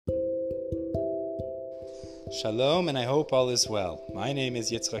Shalom, and I hope all is well. My name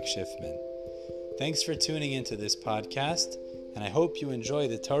is Yitzchak Schiffman. Thanks for tuning into this podcast, and I hope you enjoy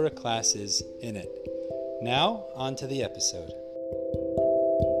the Torah classes in it. Now, on to the episode.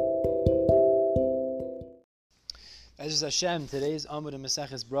 As Hashem, today's Amud and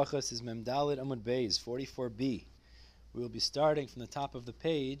Maseches Berachos is Memdalid Amud Beis, 44b. We will be starting from the top of the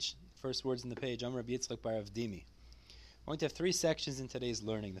page, first words in the page, Amar Rabbi Yitzchak bar Avdimi. We're going to have three sections in today's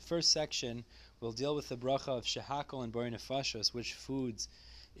learning. The first section will deal with the bracha of shehakol and borey nefashos, which foods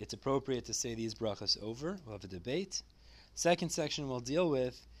it's appropriate to say these brachas over. We'll have a debate. Second section we'll deal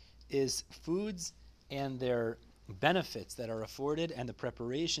with is foods and their benefits that are afforded and the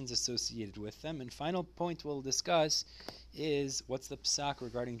preparations associated with them. And final point we'll discuss is what's the psak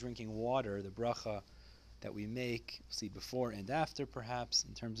regarding drinking water, the bracha that we make, we'll see before and after perhaps,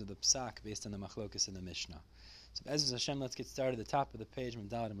 in terms of the psak based on the machlokas in the Mishnah. So as Hashem, let's get started at the top of the page,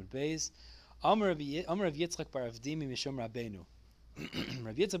 Memdalad Amud Beis. Amar Rav Yitzchak bar Avdimi Mishum Rabbeinu.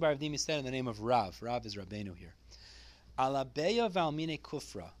 Rav Yitzchak bar Avdimi said in the name of Rav. Rav is Rabbeinu here. Alabeya valmine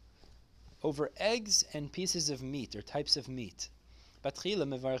kufra. Over eggs and pieces of meat, or types of meat. Batchila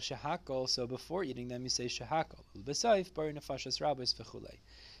mevarich shehakol, so before eating them you say shehakol. L'besayif borey nefashos rabos v'chulei.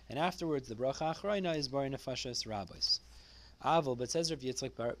 And afterwards the bracha achroina is borey nefashos rabos. Avol, but says Rav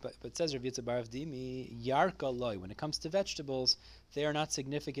Yitzchak bar Avdimi, yarka loy. When it comes to vegetables, they are not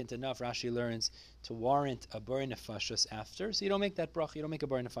significant enough, Rashi learns, to warrant a borey nefashos after. So you don't make that bracha, you don't make a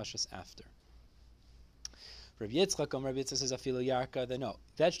borey nefashos after. Rav Yitzchak says afilu yarka, then no,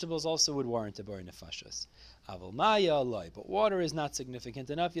 vegetables also would warrant a borey nefashos. Avol maya loy, but water is not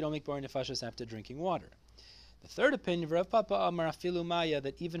significant enough, you don't make borey nefashos after drinking water. The third opinion of Rav Papa Amar afilu maya,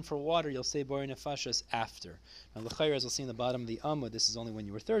 that even for water you'll say borey nefashos after. Now l'chayr, as we'll see in the bottom of the Amud, this is only when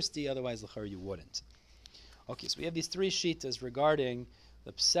you were thirsty, otherwise l'chayr you wouldn't. Okay, so we have these three shitas regarding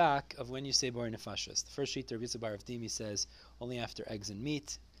the psak of when you say borey nefashos. The first shita, Rav Yitzchak bar Avdimi, says only after eggs and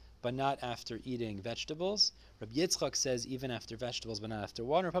meat, but not after eating vegetables. Rabbi Yitzchak says even after vegetables, but not after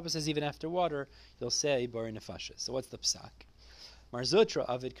water. Papa says even after water, you'll say borey nefashos. So what's the psak? Mar Zutra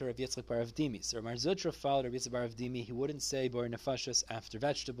avid ka Rav Yitzchak bar Avdimi. So Mar Zutra followed Rav Yitzchak bar Avdimi. He wouldn't say borey nefashos after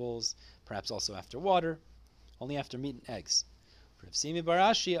vegetables, perhaps also after water, only after meat and eggs. Rav Simi bar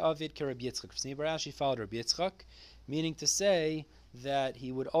Ashi avid ka Rav Yitzchak. Rav Simi bar Ashi followed Rav Yitzchak, meaning to say that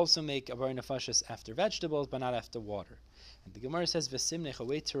he would also make a borey nefashos after vegetables, but not after water. And the Gemara says, "V'simnech," a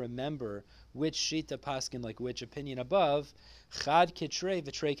way to remember which shita paskin, like which opinion above. Chad kitrei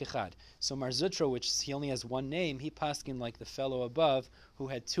v'trei kechad. So Mar Zutra, which he only has one name, he paskin like the fellow above who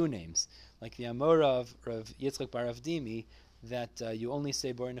had two names, like the Amora of Rav Yitzchak bar Avdimi, that you only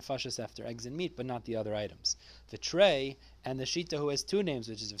say borey nefashos after eggs and meat, but not the other items. The trey and the shita who has two names,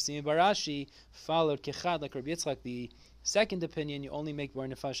 which is V'simi bar Ashi, followed kechad like Rabbi Yitzchak. The second opinion, you only make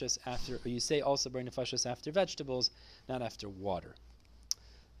borey nefashos after, or you say also borey nefashos after vegetables, not after water.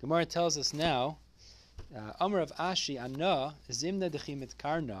 Gemara tells us now, Amar of Ashi Anna Zimna Dechimit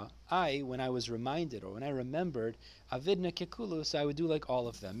Karna. When I was reminded, or when I remembered, Avidna Kekulu, so I would do like all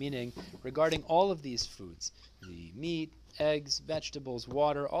of them. Meaning, regarding all of these foods, the meat, eggs, vegetables,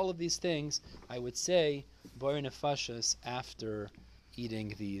 water, all of these things, I would say borey nefashos after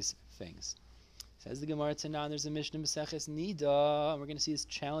eating these things. Says the Gemara Tanan, there's a Mishnah Maseches Nida, and we're going to see his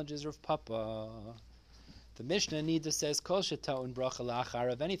challenges of Papa. The Mishnah Nida says, Kol she'ta'un bracha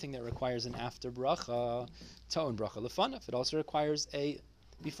la'achar, of anything that requires an after bracha, ta'un bracha lefanaf. It also requires a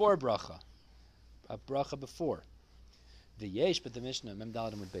before bracha, a bracha before. V'yesh, but the Mishnah,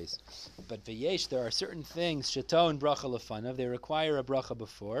 Memdalad Amud Beis. But v'yesh, there are certain things, she'ta'un bracha lefanav, they require a bracha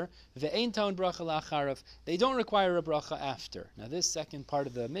before. V'ein ta'un bracha la'acharav, they don't require a bracha after. Now this second part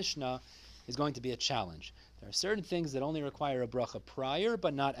of the Mishnah is going to be a challenge. There are certain things that only require a bracha prior,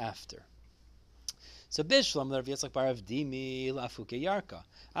 but not after. So Bishlam, Rav Yitzchak bar Avdimi, Lafuke Yarka.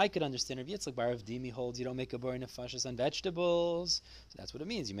 I could understand Rav Yitzchak bar Avdimi holds you don't make a borey nefashos on vegetables. So that's what it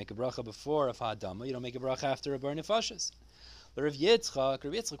means. You make a bracha before of ha'adama, you don't make a bracha after a borey nefashos. Rav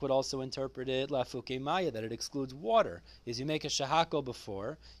Yitzchak would also interpret it Lafuke Maya, that it excludes water. Is you make a shehakol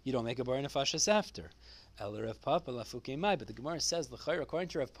before, you don't make a borey nefashos after. El Rav Papa Lafuke Maya, but the Gemara says according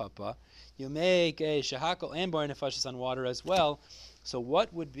to Rav Papa, you make a shehakol and borey nefashos on water as well. So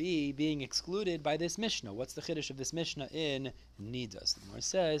what would be being excluded by this Mishnah? What's the chiddush of this Mishnah in Nidas? The Gemara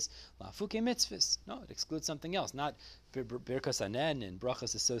says, Lafuke mitzvahs. No, it excludes something else. Not birkas anen and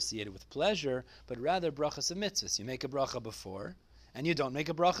brachas associated with pleasure, but rather brachas of mitzvahs. You make a bracha before, and you don't make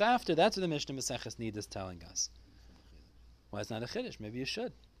a bracha after. That's what the Mishnah Maseches Nidas is telling us. Why it's not a chiddush? Maybe you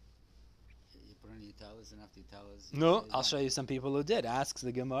should. You put on And you tell us, and after you tell us... No, I'll show you some people who did. Asks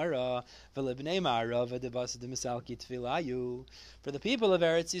the Gemara, for the people of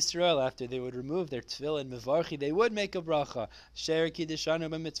Eretz Yisrael, after they would remove their tefillin mevarchi, they would make a bracha.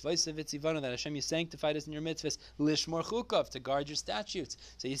 That Hashem, you sanctified us in your mitzvahs, lishmor chukov, to guard your statutes.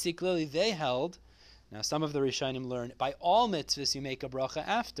 So you see clearly they held. Now, some of the Rishonim learn by all mitzvahs you make a bracha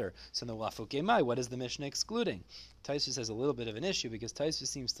after. So the Lafukei Mai, what is the Mishnah excluding? Taisvus has a little bit of an issue because Taisvus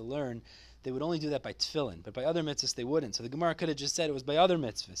seems to learn they would only do that by tefillin, but by other mitzvahs they wouldn't. So the Gemara could have just said it was by other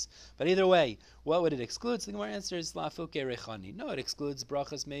mitzvahs. But either way, what would it exclude? So the Gemara answers Lafukei Rechani. No, it excludes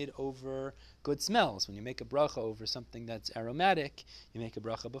brachas made over good smells. When you make a bracha over something that's aromatic, you make a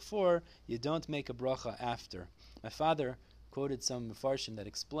bracha before, you don't make a bracha after. My father quoted some Mefarshim that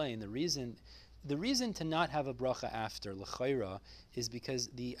explain the reason to not have a bracha after, l'chayra, is because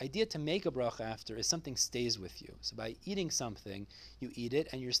the idea to make a bracha after is something stays with you. So by eating something, you eat it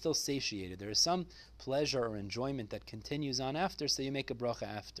and you're still satiated. There is some pleasure or enjoyment that continues on after, so you make a bracha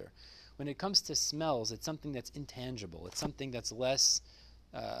after. When it comes to smells, it's something that's intangible. It's something that's less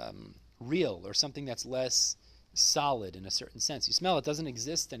real, or something that's less solid in a certain sense. You smell it, doesn't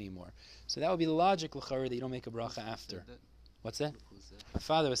exist anymore. So that would be the logic, l'chayra, that you don't make a bracha after. What's that? My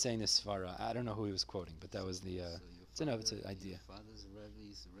father was saying this svara. I don't know who he was quoting, but that was the. It's an idea. Your father's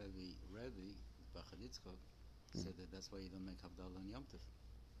Rebbe, Bachanitzchok, said that that's why you don't make Havdalah on Yom Tov,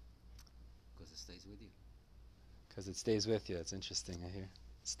 because it stays with you. Because it stays with you. That's interesting. I hear.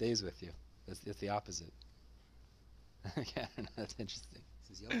 It stays with you. That's the opposite. Yeah, I don't know. That's interesting.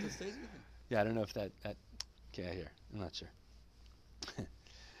 Since Yom Tov stays with you. Yeah, I don't know if that. Okay, I hear. I'm not sure.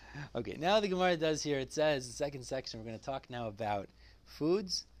 Okay, now the Gemara does here, it says, the second section, we're going to talk now about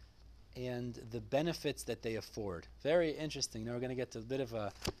foods and the benefits that they afford. Very interesting. Now we're going to get to a bit of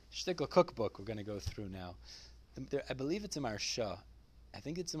a shtickle cookbook we're going to go through now. I believe it's in Marsha. I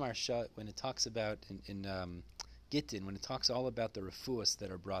think it's in Marsha when it talks about, in Gittin, when it talks all about the refuahs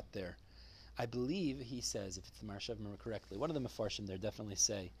that are brought there. I believe he says, if it's in Marsha, if I remember correctly, one of the Mefarshim there definitely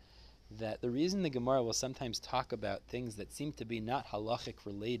say, that the reason the Gemara will sometimes talk about things that seem to be not halachic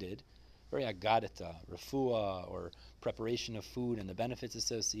related, very agadita, refuah, or preparation of food and the benefits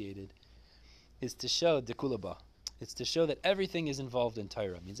associated, is to show dekulaba. It's to show that everything is involved in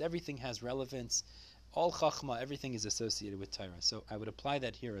Torah. It means everything has relevance. All chachma, everything is associated with Torah. So I would apply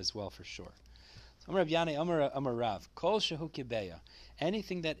that here as well for sure. So Amar Rabbi Yanai, Amar Rav, Kol shehu kibeya,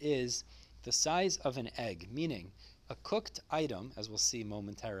 anything that is the size of an egg, meaning a cooked item, as we'll see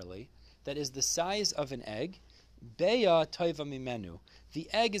momentarily, that is the size of an egg, beya toiva mimenu. The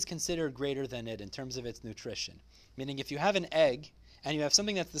egg is considered greater than it in terms of its nutrition. Meaning if you have an egg, and you have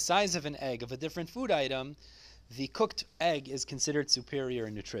something that's the size of an egg of a different food item, the cooked egg is considered superior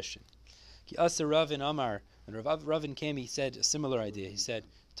in nutrition. Ki asa Ravin Amar, when Ravin came, he said a similar idea. He said,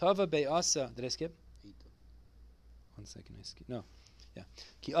 Tava be'asa, did I skip? 1 second, I skipped. No. Yeah.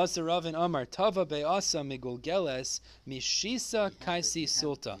 Ki asa Ravin Amar, Tava be'asa migulgeles, mishisa kaisi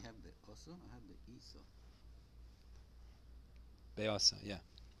sulta. Be'asa, yeah.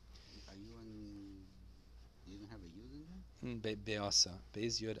 Are you on... You don't have a yud in there? Be'asa.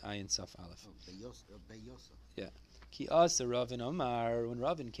 Be'ez yud ayin saf aleph. Oh, be'yosa. Yeah. Ki asa Ravin Omar. When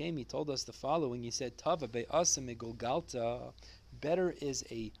Ravin came, he told us the following. He said, Tava be'asa migulgalta. Better is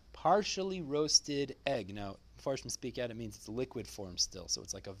a partially roasted egg. Now, Farshim speak out, it means it's liquid form still. So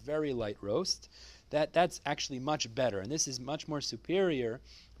it's like a very light roast. That's actually much better. And this is much more superior.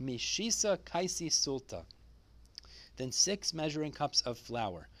 Mishisa kaisi sulta. Than 6 measuring cups of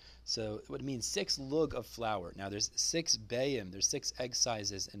flour. So what it means, 6 lug of flour. Now there's 6 bayim, there's 6 egg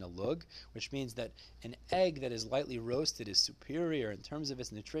sizes in a lug, which means that an egg that is lightly roasted is superior in terms of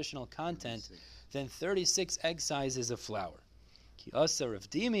its nutritional content than 36 egg sizes of flour. Ki asa Rav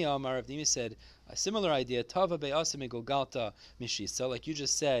Dimi Amar, Rav Dimi said a similar idea, Tava be'asa migulgalta mishisa, like you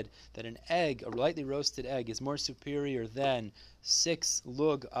just said, that an egg, a lightly roasted egg, is more superior than 6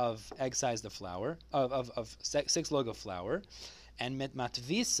 lug of egg sized of flour, of 6 lug of flour, and met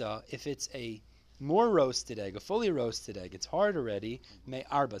matvisa, if it's a more roasted egg, a fully roasted egg, it's hard already, me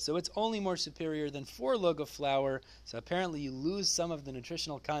arba, so it's only more superior than 4 lug of flour, so apparently you lose some of the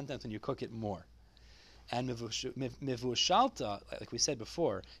nutritional content when you cook it more. And mivushalta, like we said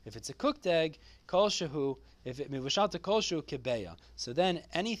before, if it's a cooked egg, kol shehu, if it mivushalta kol shehu kebeya, so then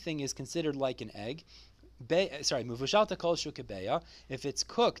anything is considered like an egg. Muvushalta kol shehu kebeya. If it's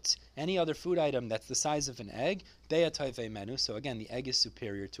cooked, any other food item that's the size of an egg, beya toive menu. So again, the egg is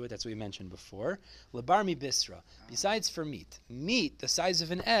superior to it. That's what we mentioned before. Lebar mi bisra. Besides for meat, the size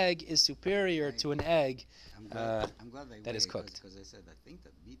of an egg is superior to an egg I'm glad that is cooked. Because I said I think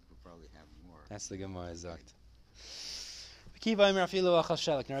that meat would probably have more. That's the Gemara Zakt. Kiva Omer afilu achal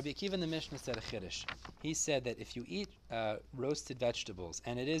shelek. Now Rabbi Akiva in the Mishnah said a chiddush. He said that if you eat roasted vegetables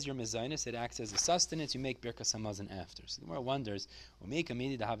and it is your mezainis, it acts as a sustenance. You make birkas hamazon after. So the Gemara wonders,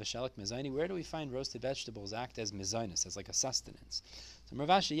 where do we find roasted vegetables act as mezainis, as like a sustenance? So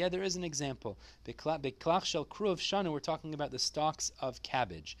Ravashi, yeah, there is an example. Beklach shel kruv shana, we're talking about the stalks of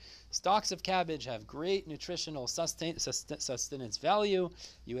cabbage. Stalks of cabbage have great nutritional sustenance value.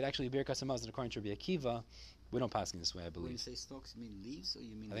 You would actually birkas hamazon according to Rabbi Akiva. We don't pass in this way, I believe. When you say stalks, you mean leaves, or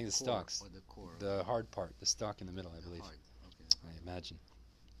you mean I think the core stalks, or the core? the hard part, the stalk in the middle, I believe. Hard. Okay. I imagine.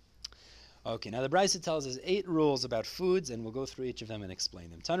 Okay, now the Brisa tells us 8 rules about foods, and we'll go through each of them and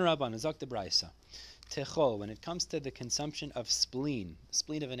explain them. Tanu Rabban, Azak the Brisa. Techol, when it comes to the consumption of spleen, the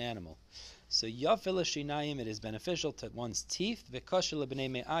spleen of an animal. So Yafil Shinayim, it is beneficial to one's teeth, V'koshel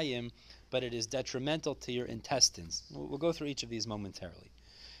b'nei me'ayim, but it is detrimental to your intestines. We'll go through each of these momentarily.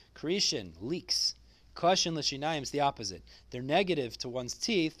 Creation, leeks. Koshin l'shinayim is the opposite. They're negative to one's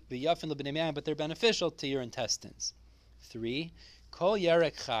teeth, but they're beneficial to your intestines. 3. Kol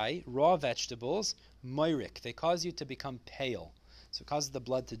yerek chai, raw vegetables, moirik. They cause you to become pale. So it causes the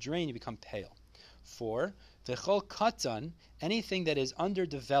blood to drain, you become pale. 4. V'chol katan, anything that is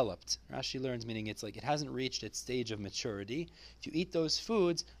underdeveloped. Rashi learns, meaning it's like it hasn't reached its stage of maturity. If you eat those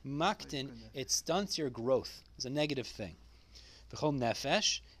foods, maktin, it stunts your growth. It's a negative thing. V'chol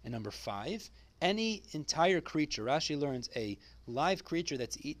nefesh, and number 5. Any entire creature, Rashi learns, a live creature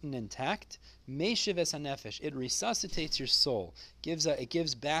that's eaten intact, meishiv es hanefesh, it resuscitates your soul, it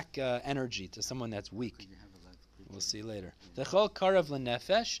gives back energy to someone that's weak. We'll see later. The chol karav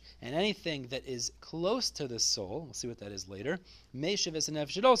lenefesh, and anything that is close to the soul, we'll see what that is later, meishiv es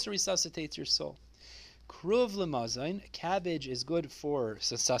hanefesh, it also resuscitates your soul. Kruv lemazon, cabbage is good for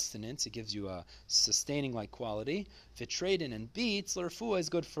sustenance. It gives you a sustaining-like quality. Vitradin and beets, l'refua, is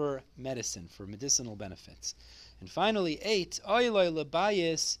good for medicine, for medicinal benefits. And finally, 8, oiloi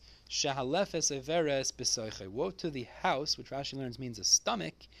lebayis shahalefes everes besoiche. Woe to the house, which Rashi learns means a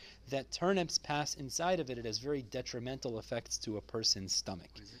stomach, that turnips pass inside of it. It has very detrimental effects to a person's stomach.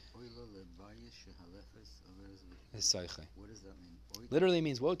 What does that mean? Literally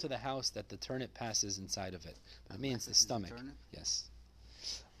means woe to the house that the turnip passes inside of it. But it means the stomach. Yes.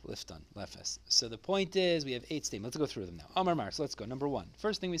 Lifton, lefes. So the point is, we have 8 statements. Let's go through them now. Amar Mar, so let's go. Number 1.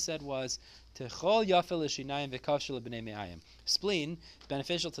 First thing we said was, Techol yafel l'shinayim v'kavshel b'nei me'ayim. Spleen,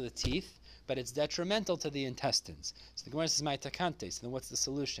 beneficial to the teeth, but it's detrimental to the intestines. So the Gemara says, "My takante." So then what's the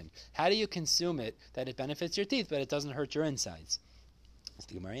solution? How do you consume it that it benefits your teeth, but it doesn't hurt your insides? So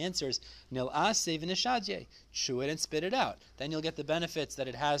the Gemara answers, Nil asev v'nishadye. Chew it and spit it out. Then you'll get the benefits that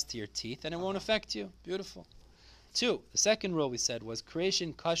it has to your teeth, and it won't affect you. Beautiful. 2. The second rule we said was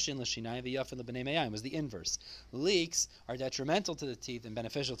creation kashin l'shinayim v'yafin l'bnei me'ayim, was the inverse. Leeks are detrimental to the teeth and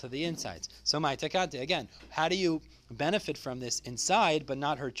beneficial to the insides. So my takante, again, how do you benefit from this inside but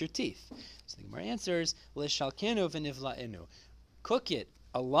not hurt your teeth? So the Gemara answers, l'shalkinu v'nivla'inu. Cook it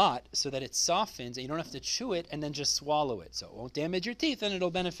a lot so that it softens and you don't have to chew it and then just swallow it. So it won't damage your teeth and it'll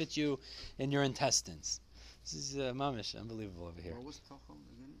benefit you in your intestines. This is mamish, unbelievable over here. What was tochol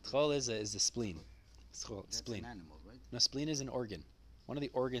again? Tochol is the spleen. That's Spleen. an animal, right? No, spleen is an organ. One of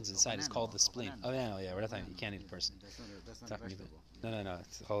the organs inside is called the spleen. Oh, animal, yeah. We're not talking. You can't eat a person. That's not a vegetable. No.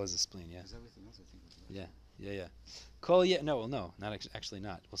 Tochol is the spleen. Yeah. Because everything else I think was vegetable. Yeah. Kol no, not actually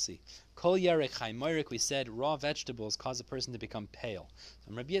not. We'll see. Kol yarek chai moirik. We said raw vegetables cause a person to become pale.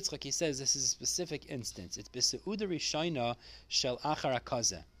 So Rabbi Yitzchak, he says this is a specific instance. It's b'seuda rishayna shel achar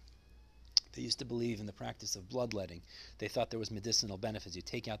hakazeh. They used to believe in the practice of bloodletting. They thought there was medicinal benefits. You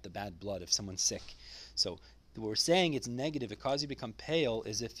take out the bad blood if someone's sick. So what we're saying it's negative, it causes you to become pale,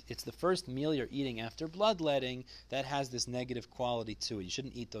 is if it's the first meal you're eating after bloodletting, that has this negative quality to it. You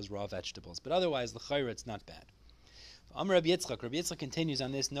shouldn't eat those raw vegetables. But otherwise, l'chayra, it's not bad. Rabbi Yitzchak continues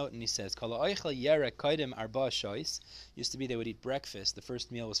on this note and he says, used to be they would eat breakfast. The first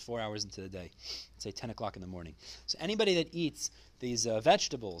meal was 4 hours into the day, say 10 o'clock in the morning. So anybody that eats these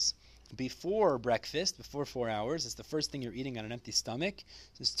vegetables before breakfast, before 4 hours, it's the first thing you're eating on an empty stomach.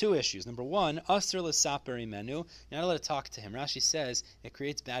 So there's 2 issues. Number 1, asr l'saper imenu. You're not allowed to talk to him. Rashi says it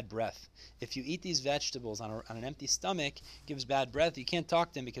creates bad breath. If you eat these vegetables on an empty stomach, it gives bad breath. You can't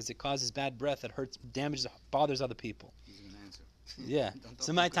talk to him because it causes bad breath that hurts, damages, bothers other people. He's going to answer. Yeah.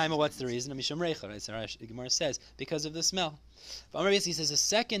 So my time, what's the reason? The Gemara says because of the smell. He says the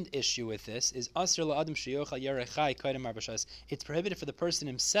second issue with this is it's prohibited for the person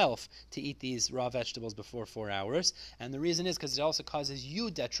himself to eat these raw vegetables before 4 hours, and the reason is because it also causes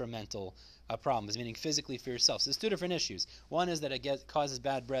you detrimental problems, meaning physically for yourself. So there's 2 different issues. One is that it causes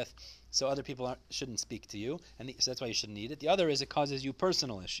bad breath, so other people shouldn't speak to you, and so that's why you shouldn't eat it. The other is it causes you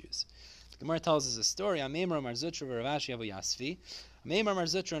personal issues. Gemara tells us a story. Ameimar Mar Zutra v'Ravashi Avu Yasfi. Ameimar Mar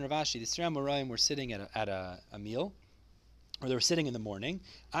Zutra and Ravashi, the Sri Amoraim, were sitting at a meal, or they were sitting in the morning.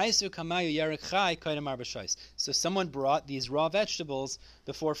 So someone brought these raw vegetables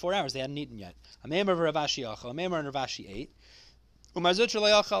before 4 hours. They hadn't eaten yet. Ameimar v'Ravashi achal. Ameimar and Ravashi ate. Mar Zutra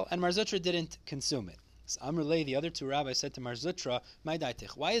layachal, and Mar Zutra didn't consume it. So Amr Lei, the other two rabbis, said to Mar Zutra, "My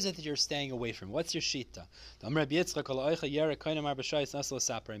daitich, why is it that you're staying away from? What's your shita?"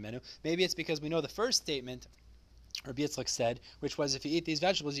 Maybe it's because we know the first statement Rabbi Yitzchak said, which was, if you eat these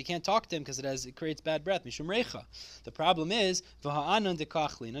vegetables, you can't talk to him because it creates bad breath. Mishum recha. The problem is, but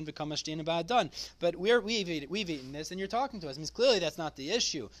we've eaten this, and you're talking to us. It means clearly that's not the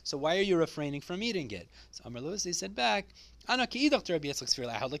issue. So why are you refraining from eating it? So Amr Lucy said back, I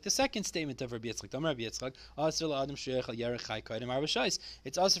held like the second statement of Rabbi Yitzchak.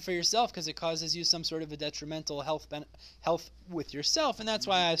 It's also for yourself because it causes you some sort of a detrimental health with yourself, and that's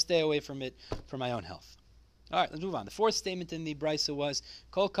why I stay away from it for my own health. All right, let's move on. The fourth statement in the brisa was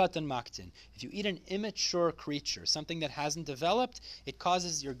kol katan maktin. If you eat an immature creature, something that hasn't developed, it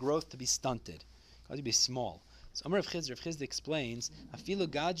causes your growth to be stunted, causes you to be small. So Amar Rav Chizda explains,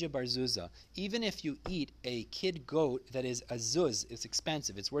 afilu gadja barzuza. Even if you eat a kid goat that is a zuz, it's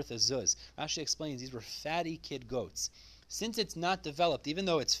expensive, it's worth a zuz. Rashi explains these were fatty kid goats. Since it's not developed, even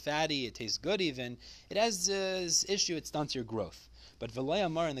though it's fatty, it tastes good even, it has this issue, it stunts your growth. But V'lei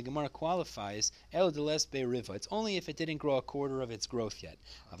Amar in the Gemara qualifies, El deles be'riva. It's only if it didn't grow a quarter of its growth yet.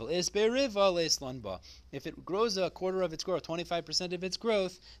 Aval es be'riva le'eslan ba. If it grows a quarter of its growth, 25% of its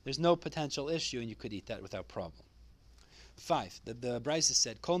growth, there's no potential issue, and you could eat that without problem. 5. The Brisa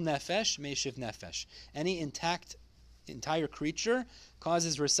said, Kol nefesh me'shiv nefesh. Any entire creature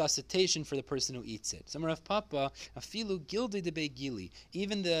causes resuscitation for the person who eats it. Some Rav Papa, afilu gildi de be'gili.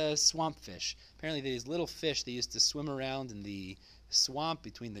 Even the swamp fish. Apparently these little fish, they used to swim around in the swamp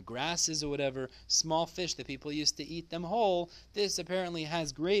between the grasses or whatever, small fish that people used to eat them whole. This apparently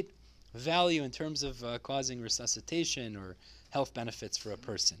has great value in terms of causing resuscitation or health benefits for a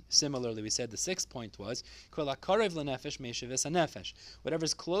person. Similarly, we said the sixth point was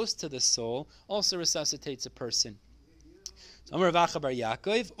whatever's close to the soul also resuscitates a person. So, Amar Rav Acha bar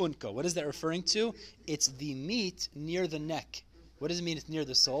Yaakov, unka. What is that referring to? It's the meat near the neck. What does it mean it's near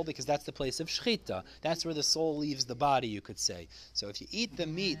the soul? Because that's the place of shechita. That's where the soul leaves the body, you could say. So if you eat the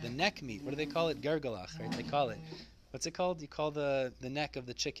meat, the neck meat, what do they call it? Gergelach, right? They call it. What's it called? You call the neck of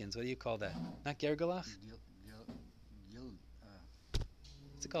the chickens. What do you call that? Not gergelach?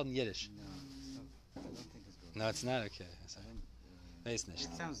 What's it called in Yiddish? No, I don't think it's good. No, it's not. Okay. It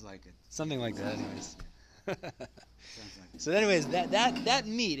sounds like it. Something like that, anyways. Sounds like it. So anyways, that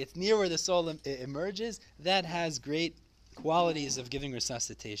meat, it's near where the soul emerges, that has great qualities of giving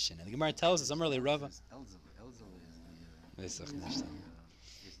resuscitation. And the Gemara tells us, Amar le Rava. Elzel is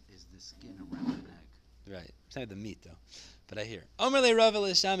the skin around the neck. Right. It's not the meat, though. But I hear. Amar le Rava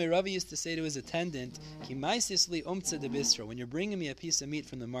l'shami. Rava used to say to his attendant, Ki maisis li umtza de bistro. When you're bringing me a piece of meat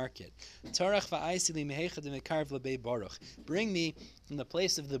from the market, Tarach va'aisi li mehecha de mekarv lebei baruch. Bring me from the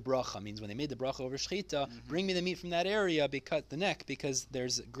place of the bracha. Means when they made the bracha over shechita, bring me the meat from that area, because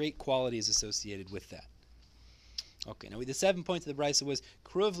there's great qualities associated with that. Okay, now the 7th point of the brisa was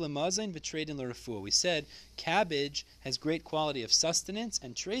kruv lemazin v'treidin l'refuah. We said cabbage has great quality of sustenance,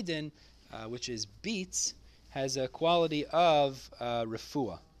 and treidin, which is beets, has a quality of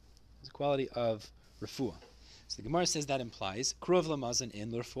refuah. It's a quality of refuah. So the Gemara says that implies kruv lamazan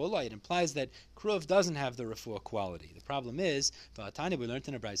in l'refuah. It implies that kruv doesn't have the refuah quality. The problem is, v'atani, we learned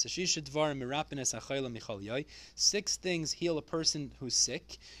in a brisa, shisha dvar mirapinas achayla michal yoy. 6 things heal a person who's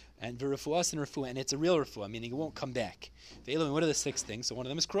sick, and v'refuas and refuah, and it's a real refuah, meaning it won't come back. What are the 6 things? So one of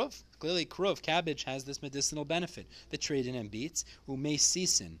them is kruv. Clearly, kruv, cabbage, has this medicinal benefit. The treidin and beets, mei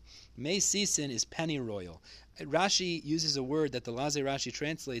sisin. Mei sisin is pennyroyal. Rashi uses a word that the Lazar Rashi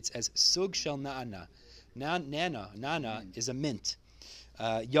translates as sug shel na'ana. Nana is a mint.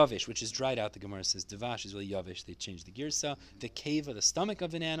 Yavish, which is dried out, the Gemara says. Devash is really yavish. They changed the girsa. The keva, the stomach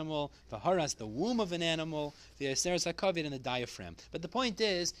of an animal. The haras, the womb of an animal. The aseres hakavid, and the diaphragm. But the point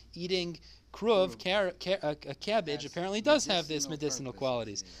is, eating kruv, cabbage, apparently does have this medicinal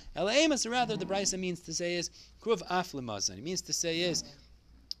qualities. Ela'emas, rather, the brisa means to say is kruv af lemazan. It means to say is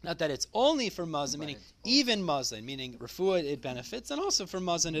not that it's only for mazan, meaning even mazan, meaning refuah it benefits, and also for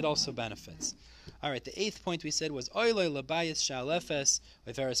mazan it also benefits. All right, the 8th point we said was oiloi labayis shalefes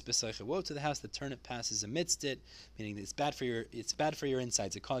oiveres b'soicha. Woe to the house the turnip passes amidst it, meaning it's bad for your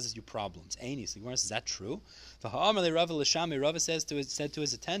insides. It causes you problems. Aini, so Gemara says, is that true? V'ha'amar Rava l'shami. Rava said to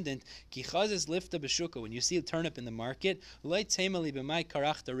his attendant, ki chazes lifta b'shuka. When you see a turnip in the market, loy tzemali b'mai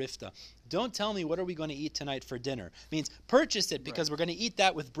karachta rifta. Don't tell me what are we going to eat tonight for dinner. Means purchase it because we're going to eat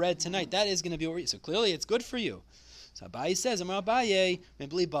that with bread tonight. That is going to be what we eat. So clearly it's good for you. So Abaye says, Amar Abaye,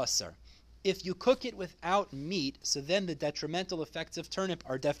 mibli basar. If you cook it without meat, so then the detrimental effects of turnip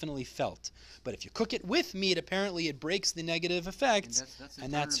are definitely felt. But if you cook it with meat, apparently it breaks the negative effects,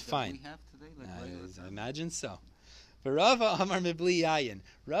 and that's fine. That we have today, I imagine so. But Rava Amar Mibli Yayin.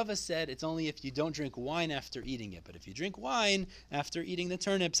 Rava said it's only if you don't drink wine after eating it. But if you drink wine after eating the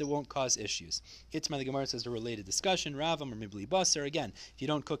turnips, it won't cause issues. Itzma the Gemara says a related discussion. Rava Amar Mibli Basar. Again, if you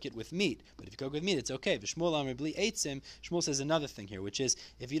don't cook it with meat. But if you cook with meat, it's okay. V'Shmuel Amar Mibli Eitzim. Shmuel says another thing here, which is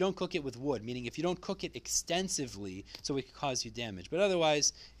if you don't cook it with wood, meaning if you don't cook it extensively, so it could cause you damage. But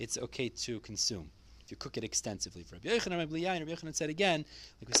otherwise, it's okay to consume. You cook it extensively. For Rabbi Yochanan said again,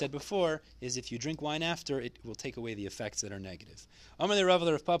 like we said before, is if you drink wine after, it will take away the effects that are negative. Amar le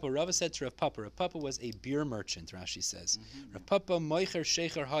Rava Rav Papa. Rava said to Rav Papa. Rav Papa was a beer merchant. Rashi says, Rav Papa moicher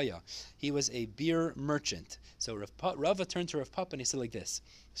shecher haya. He was a beer merchant. So Rava turned to Rav Papa and he said like this: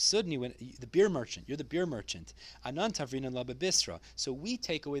 Suddenly, when the beer merchant, you're the beer merchant. Anan tavrinan la bebisra. So we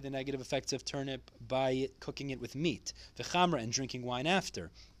take away the negative effects of turnip by cooking it with meat, v'chamra, and drinking wine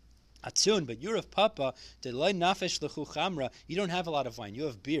after. Atsun, but you're of Papa, nefashos lechu chamra. You don't have a lot of wine. You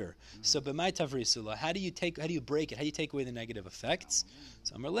have beer. So b'may tavrisula. How do you break it? How do you take away the negative effects?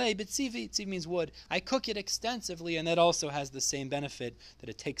 So amarlei b'tzivi. Tzivi means wood. I cook it extensively, and that also has the same benefit that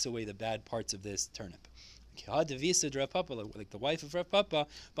it takes away the bad parts of this turnip. Like the wife of Rav Papa,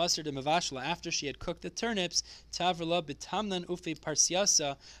 Basar de Mavashla, after she had cooked the turnips, Tavrala bitamnan ufe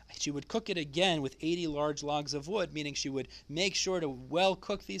parsiasa, she would cook it again with 80 large logs of wood, meaning she would make sure to well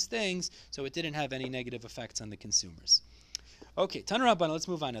cook these things so it didn't have any negative effects on the consumers. Okay, Tana Rabban, let's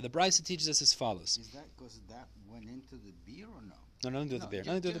move on now. The Brisa teaches us as follows. Is that because that went into the beer or no? No, nothing to do with the beer.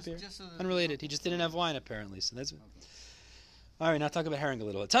 Nothing to do with the beer. Unrelated. He just didn't have wine apparently, so that's. Okay. All right, now talk about herring a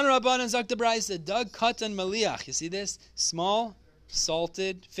little. Tana Rabbanan Zak the Brisa, Dag Katan Maliach. You see this? Small,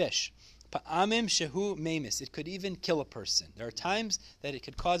 salted fish. Pa'amim shehu memis. It could even kill a person. There are times that it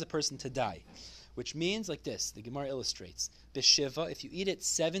could cause a person to die, which means like this. The Gemara illustrates. B'shiva, if you eat it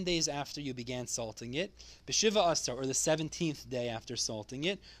 7 days after you began salting it. B'shiva asar, or the 17th day after salting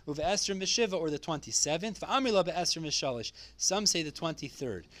it. Uve'esrim b'shiva, or the 27th. Va'amrila be'esrim b'shalish. Some say the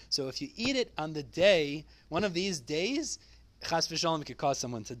 23rd. So if you eat it on the day, one of these days, Chas v'shalom, it could cause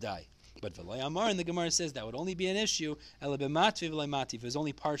someone to die. But v'lay amar, and the Gemara says that would only be an issue ela b'matvi v'lay mati, if it was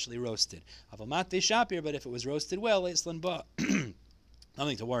only partially roasted. Aval matvi shapir, but if it was roasted well, islan ba,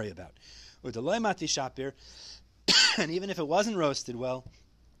 nothing to worry about. U'delay matvi shapir, and even if it wasn't roasted well,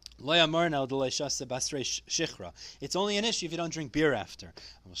 it's only an issue if you don't drink beer after.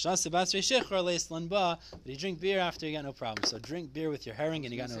 But you drink beer after, you got no problem. So drink beer with your herring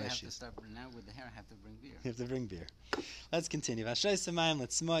and you got no issues. Now with the herring, have to bring beer. You have to bring beer. Let's continue. Okay, we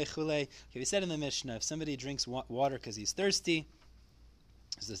said in the Mishnah, if somebody drinks water because he's thirsty,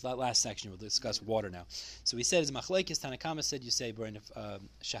 this last section, we'll discuss water now. So we said as a machlekes, Tanakama said you say borey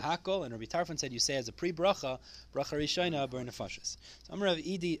shehakol, and Rabbi Tarfon said you say as a pre-bracha, bracha rishona, borey nefashos. So I'm Rav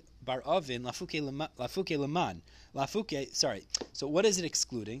Idi bar Avin, lafuke leman. So what is it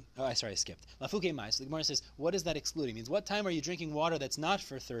excluding? I skipped. Lafuke mai. So the Gemara says, what is that excluding? It means what time are you drinking water that's not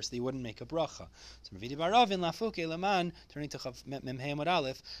for thirst that you wouldn't make a bracha? So Rav Idi bar Avin, lafuke leman, turning to Memhei Amud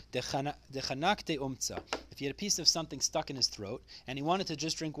Aleph, dechanakte umtza. If he had a piece of something stuck in his throat, and he wanted to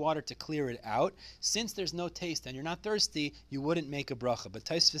just drink water to clear it out, since there's no taste and you're not thirsty, you wouldn't make a bracha. But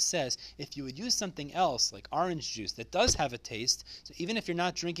Tosfos says, if you would use something else, like orange juice, that does have a taste, so even if you're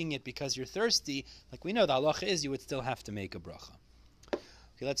not drinking it because you're thirsty, like we know the halacha is, you would still have to make a bracha.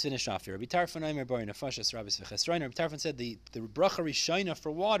 Okay, let's finish off here. Rabbi Tarfon said the bracha rishayna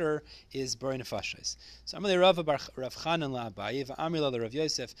for water is borey nefashos. So Amalei Rava bar Rav Chanan la'Abaye v'Amrila l'Rav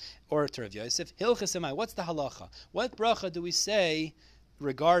Yosef, or to Rav Yosef, Hilchas Emai. What's the halacha? What bracha do we say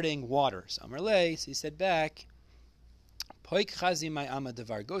regarding water? So Amalei, so he said back, Poik chazi my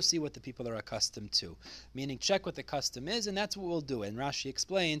amadavar. Go see what the people are accustomed to. Meaning, check what the custom is, and that's what we'll do. And Rashi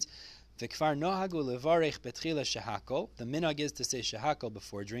explains, V'kfar nohagu levarech betchila shehakol. The minhag is to say shehakol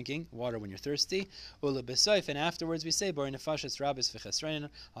before drinking water when you're thirsty. Ule besoif, and afterwards we say borey nefashos rabis v'chesrein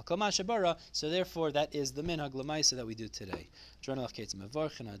al kol ma'ashabara. So therefore, that is the minhag l'maisa that we do today. Adrona lach ketzim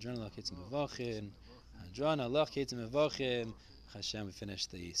avochin, adrona lach ketzim avochin, adrona lach ketzim avochin. Hashem, we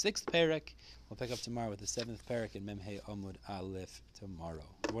finished the 6th parak. We'll pick up tomorrow with the 7th parak in Memhei Amud Aleph tomorrow.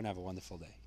 Everyone have a wonderful day.